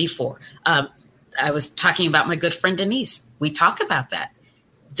before. I was talking about my good friend Denise. We talk about that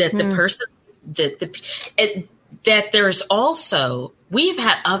the person, that there's also, we've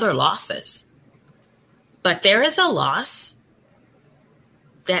had other losses, but there is a loss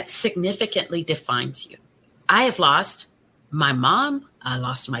that significantly defines you. I have lost my mom. I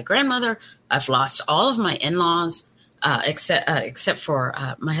lost my grandmother. I've lost all of my in-laws, except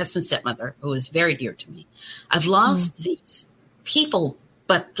for my husband's stepmother, who is very dear to me. I've lost these people,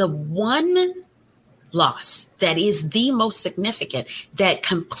 but the one loss that is the most significant, that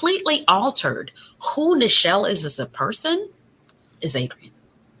completely altered who Nichelle is as a person, is Adrian.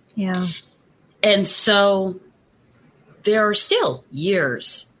 Yeah. And so there are still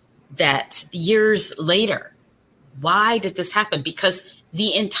years later, why did this happen? Because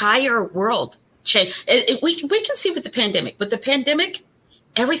the entire world changed. We can see with the pandemic. With the pandemic,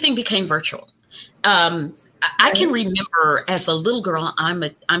 everything became virtual. I can remember as a little girl, I'm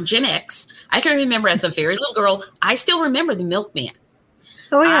Gen X. I can remember as a very little girl, I still remember the milkman.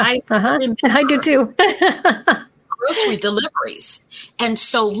 Oh, yeah. I do too. Grocery deliveries. And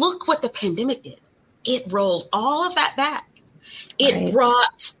so look what the pandemic did. It rolled all of that back. It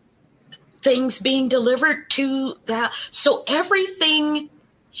brought things being delivered to that. So everything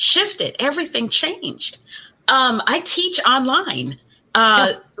shifted. Everything changed. I teach online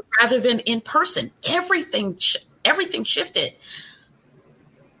rather than in person. Everything shifted.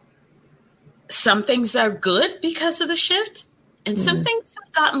 Some things are good because of the shift, and some things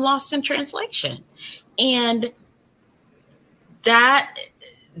have gotten lost in translation. And that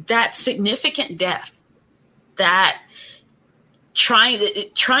significant death, that trying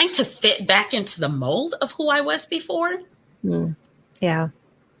to fit back into the mold of who I was before,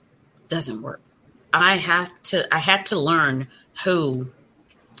 doesn't work. I had to learn who,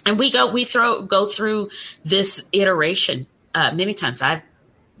 and we go through this iteration many times. I've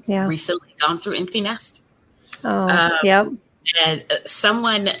recently gone through empty nest. And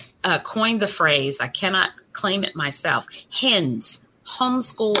someone coined the phrase, I cannot claim it myself, HENS,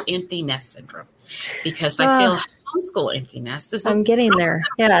 homeschool empty nest syndrome, because I feel homeschool empty nest is I'm getting there.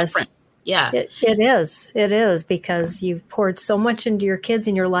 Yes. Different. Yeah. It is because you've poured so much into your kids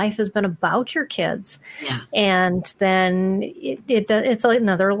and your life has been about your kids. Yeah. And then it's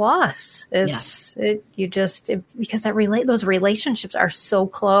another loss. Because those relationships are so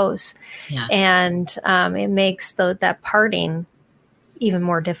close. Yeah. And it makes that parting even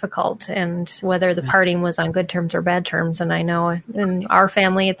more difficult, and whether the parting was on good terms or bad terms. And I know in our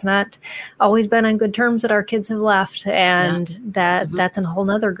family, it's not always been on good terms that our kids have left, and that's a whole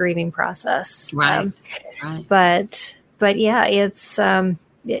nother grieving process. Right. But yeah,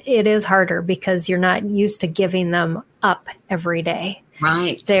 it is harder because you're not used to giving them up every day.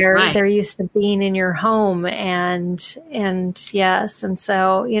 Right. They're used to being in your home, and yes. And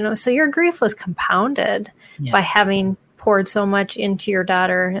so, so your grief was compounded by having poured so much into your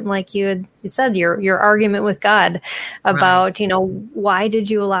daughter. And like you said, your argument with God about, why did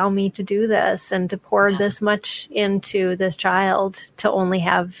you allow me to do this and to pour this much into this child to only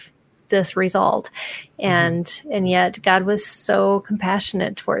have this result? And yet God was so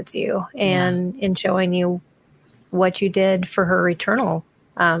compassionate towards you and in showing you what you did for her eternal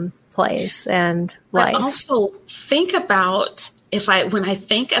place and life. I also think about when I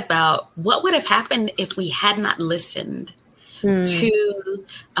think about what would have happened if we had not listened to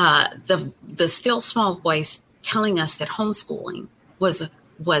the still small voice telling us that homeschooling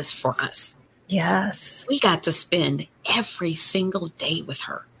was for us. Yes. We got to spend every single day with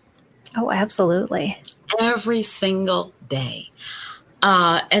her. Oh, absolutely. Every single day.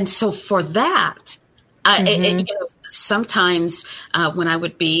 And so for that, sometimes when I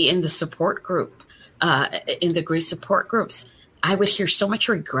would be in the support group, in the grief support groups, I would hear so much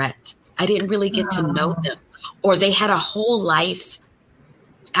regret. I didn't really get to know them, or they had a whole life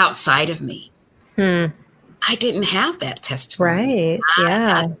outside of me. I didn't have that testimony. Right. I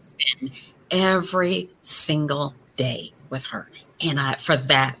got to spend every single day with her. And for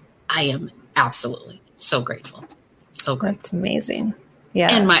that, I am absolutely so grateful. So grateful. That's amazing. Yeah.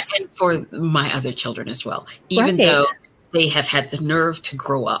 And for my other children as well, even though they have had the nerve to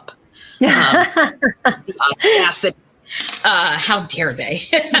grow up. The audacity, how dare they?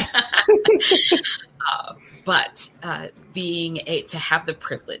 But to have the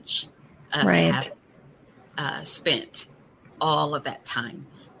privilege of having spent all of that time,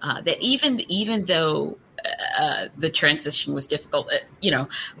 that even though the transition was difficult,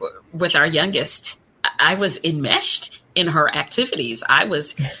 with our youngest, I was enmeshed in her activities.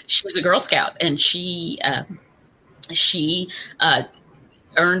 She was a Girl Scout, and she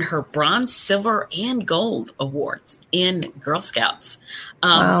earned her bronze, silver, and gold awards in Girl Scouts.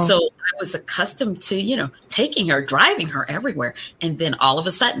 Wow. So I was accustomed to, taking her, driving her everywhere. And then all of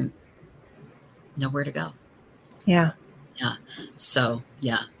a sudden, nowhere to go. Yeah. Yeah. So,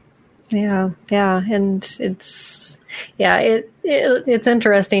 yeah. Yeah. Yeah. And it's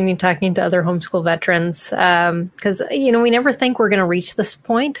interesting you talking to other homeschool veterans, because, we never think we're going to reach this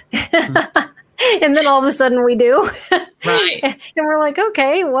point. And then all of a sudden we do. Right. And we're like,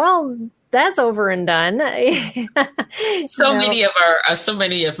 okay, well, that's over and done. So many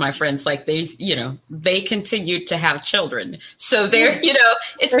of my friends, like they continue to have children. So they're,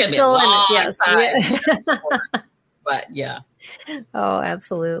 it's going to be a long time. But yeah. Oh,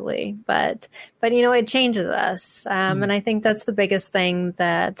 absolutely. But it changes us. And I think that's the biggest thing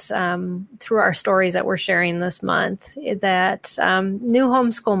that through our stories that we're sharing this month, that new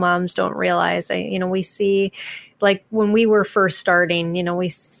homeschool moms don't realize. We see, like when we were first starting, we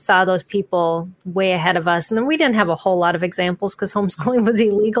saw those people way ahead of us. And then we didn't have a whole lot of examples because homeschooling was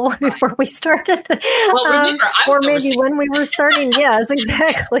illegal before we started. Well, remember, or maybe when we were starting. Yes,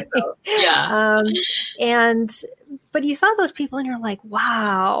 exactly. So, yeah. But you saw those people and you're like,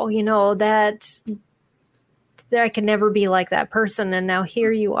 wow, that I could never be like that person. And now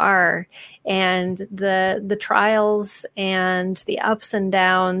here you are. And the trials and the ups and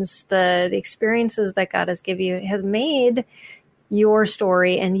downs, the experiences that God has given you has made your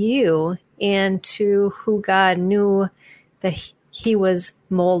story and you into who God knew that he was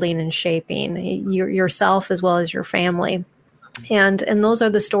molding and shaping, yourself as well as your family. And those are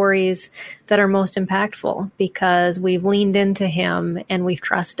the stories that are most impactful because we've leaned into him and we've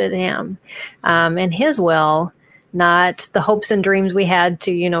trusted him and his will, not the hopes and dreams we had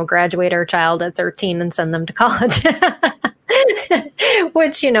to, graduate our child at 13 and send them to college,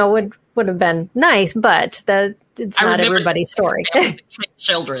 which, would have been nice, but it's not everybody's story. 10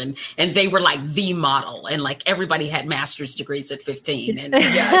 children, and they were like the model, and like everybody had master's degrees at 15. And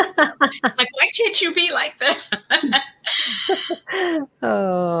yeah, like, why can't you be like that?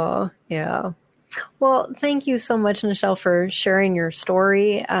 Oh, yeah. Well, thank you so much, Nichelle, for sharing your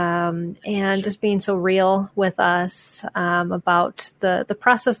story and just being so real with us about the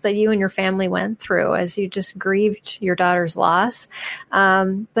process that you and your family went through as you just grieved your daughter's loss,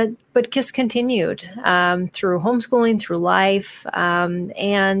 but just continued through homeschooling, through life,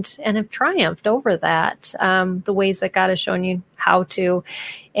 and have triumphed over that, the ways that God has shown you how to,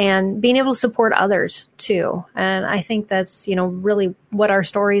 and being able to support others too. And I think that's, really what our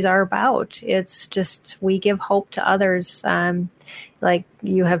stories are about. It's just, we give hope to others. Like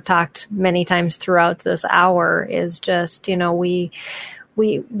you have talked many times throughout this hour, is just,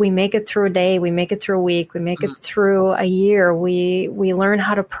 we make it through a day, we make it through a week, we make it through a year. We learn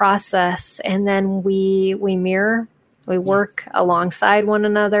how to process, and then we mirror. We work alongside one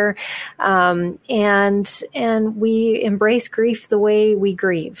another, and we embrace grief the way we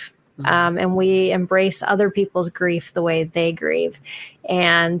grieve, and we embrace other people's grief the way they grieve,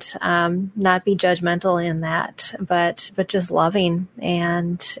 and not be judgmental in that, but just loving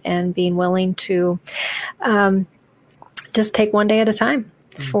and being willing to just take one day at a time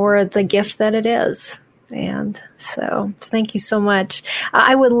for the gift that it is. And so thank you so much.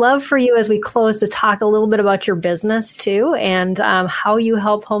 I would love for you, as we close, to talk a little bit about your business too, and how you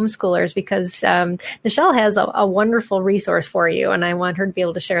help homeschoolers, because Nichelle has a wonderful resource for you, and I want her to be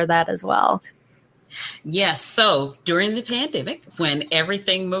able to share that as well. Yes. So during the pandemic, when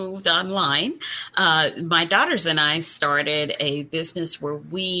everything moved online, my daughters and I started a business where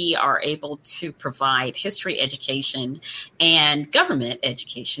we are able to provide history education and government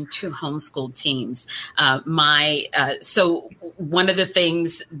education to homeschool teens. So one of the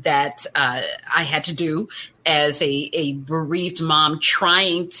things that I had to do as a bereaved mom,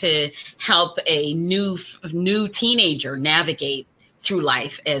 trying to help a new teenager navigate through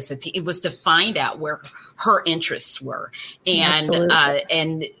life it was to find out where her interests were.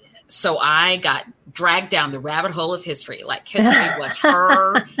 And so I got dragged down the rabbit hole of history. Like, history was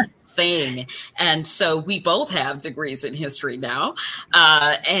her thing. And so we both have degrees in history now.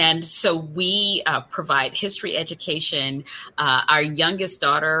 And so we provide history education. Our youngest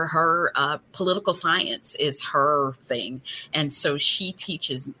daughter, her political science is her thing. And so she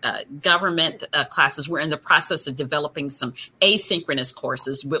teaches government classes. We're in the process of developing some asynchronous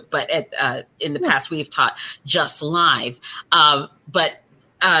courses, but in the past we've taught just live.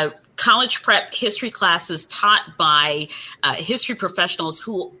 College prep history classes taught by history professionals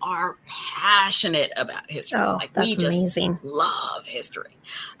who are passionate about history. Oh, that's amazing. Love history.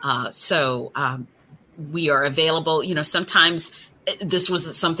 So we are available. Sometimes this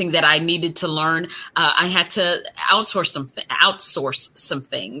was something that I needed to learn. I had to outsource some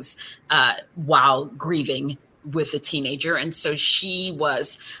things while grieving with a teenager. And so she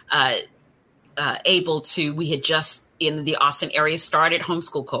was able to, we had just in the Austin area started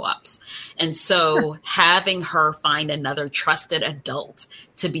homeschool co-ops. And so having her find another trusted adult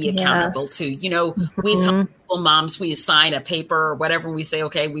to be accountable to, we as homeschool moms, we assign a paper or whatever, and we say,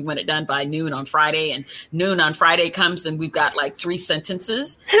 okay, we want it done by noon on Friday, and noon on Friday comes and we've got like 3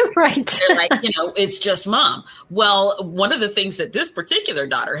 sentences. Right. They're like, it's just mom. Well, one of the things that this particular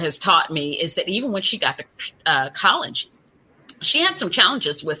daughter has taught me is that even when she got to college, she had some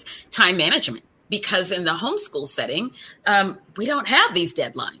challenges with time management. Because in the homeschool setting, we don't have these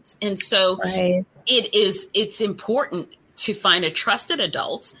deadlines. And so it's important to find a trusted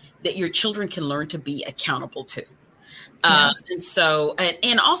adult that your children can learn to be accountable to. And so,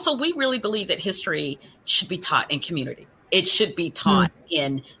 and also we really believe that history should be taught in community. It should be taught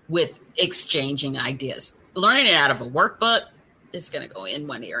with exchanging ideas. Learning it out of a workbook is going to go in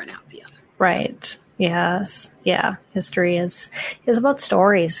one ear and out the other. Right. So. Yes. Yeah. History is about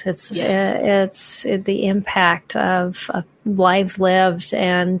stories. It's the impact of lives lived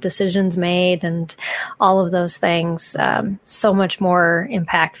and decisions made and all of those things. So much more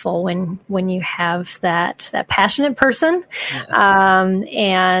impactful when you have that passionate person,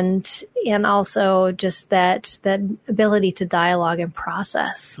 and also just that ability to dialogue and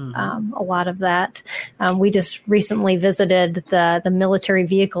process. A lot of that. We just recently visited the Military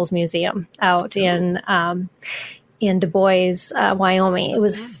Vehicles Museum out in Du Bois, Wyoming. It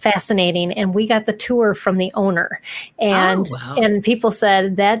was fascinating. And we got the tour from the owner. And and people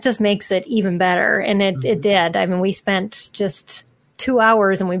said that just makes it even better. And it did. I mean, we spent just 2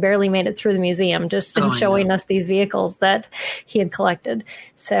 hours and we barely made it through the museum just in showing us these vehicles that he had collected.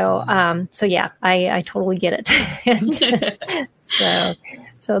 So, I totally get it.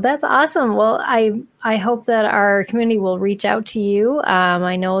 So that's awesome. Well, I hope that our community will reach out to you.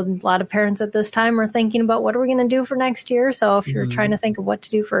 I know a lot of parents at this time are thinking about what are we going to do for next year. So if you're trying to think of what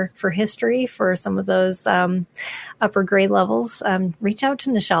to do for history, for some of those upper grade levels, reach out to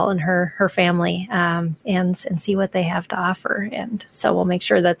Nichelle and her family and see what they have to offer. And so we'll make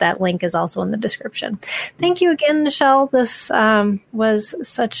sure that link is also in the description. Thank you again, Nichelle. This was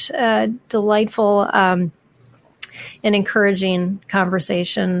such a delightful an encouraging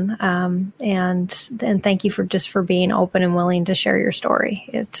conversation. And thank you for being open and willing to share your story.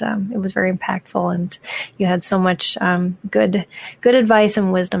 It was very impactful, and you had so much good advice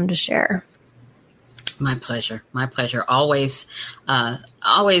and wisdom to share. My pleasure. My pleasure. Always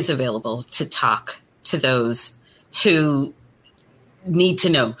available to talk to those who need to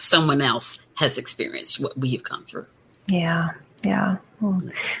know someone else has experienced what we have gone through. Yeah. Well,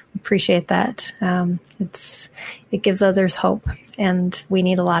 appreciate that. It gives others hope, and we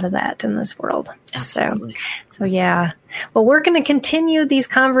need a lot of that in this world. Absolutely. So yeah. Well, we're going to continue these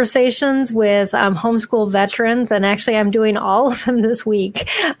conversations with homeschool veterans, and actually I'm doing all of them this week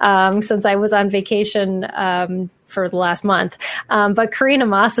since I was on vacation for the last month. But Karina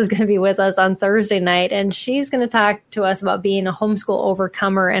Moss is going to be with us on Thursday night, and she's going to talk to us about being a homeschool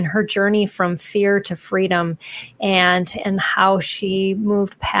overcomer and her journey from fear to freedom, and how she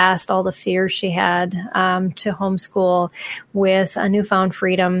moved past all the fears she had to homeschool with a newfound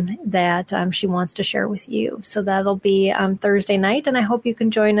freedom that she wants to share with you. So that'll be Thursday night, and I hope you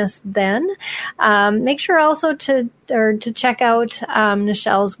can join us then. Make sure also to check out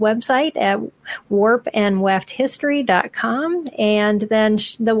Nichelle's website at warpandwefthistory.com. And then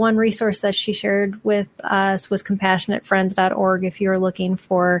the one resource that she shared with us was compassionatefriends.org if you're looking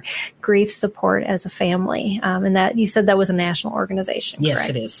for grief support as a family. And that you said that was a national organization, yes, correct?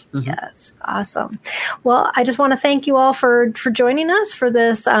 It is. Mm-hmm. Yes. Awesome. Well, I just want to thank you all for joining us for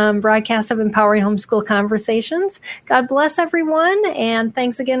this broadcast of Empowering Homeschool Conversations. God bless everyone. And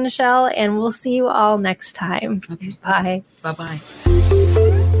thanks again, Nichelle. And we'll see you all next time. Okay. Bye. Bye-bye.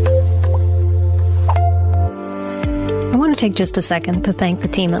 I want to take just a second to thank the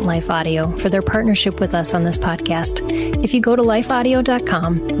team at Life Audio for their partnership with us on this podcast. If you go to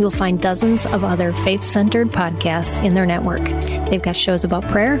lifeaudio.com, you'll find dozens of other faith-centered podcasts in their network. They've got shows about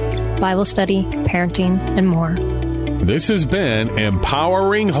prayer, Bible study, parenting, and more. This has been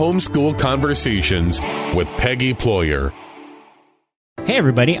Empowering Homeschool Conversations with Peggy Ployer. Hey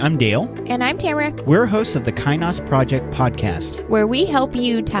everybody, I'm Dale. And I'm Tamara. We're hosts of the Kainos Project podcast, where we help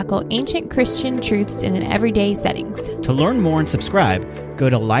you tackle ancient Christian truths in an everyday settings. To learn more and subscribe, go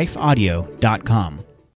to lifeaudio.com.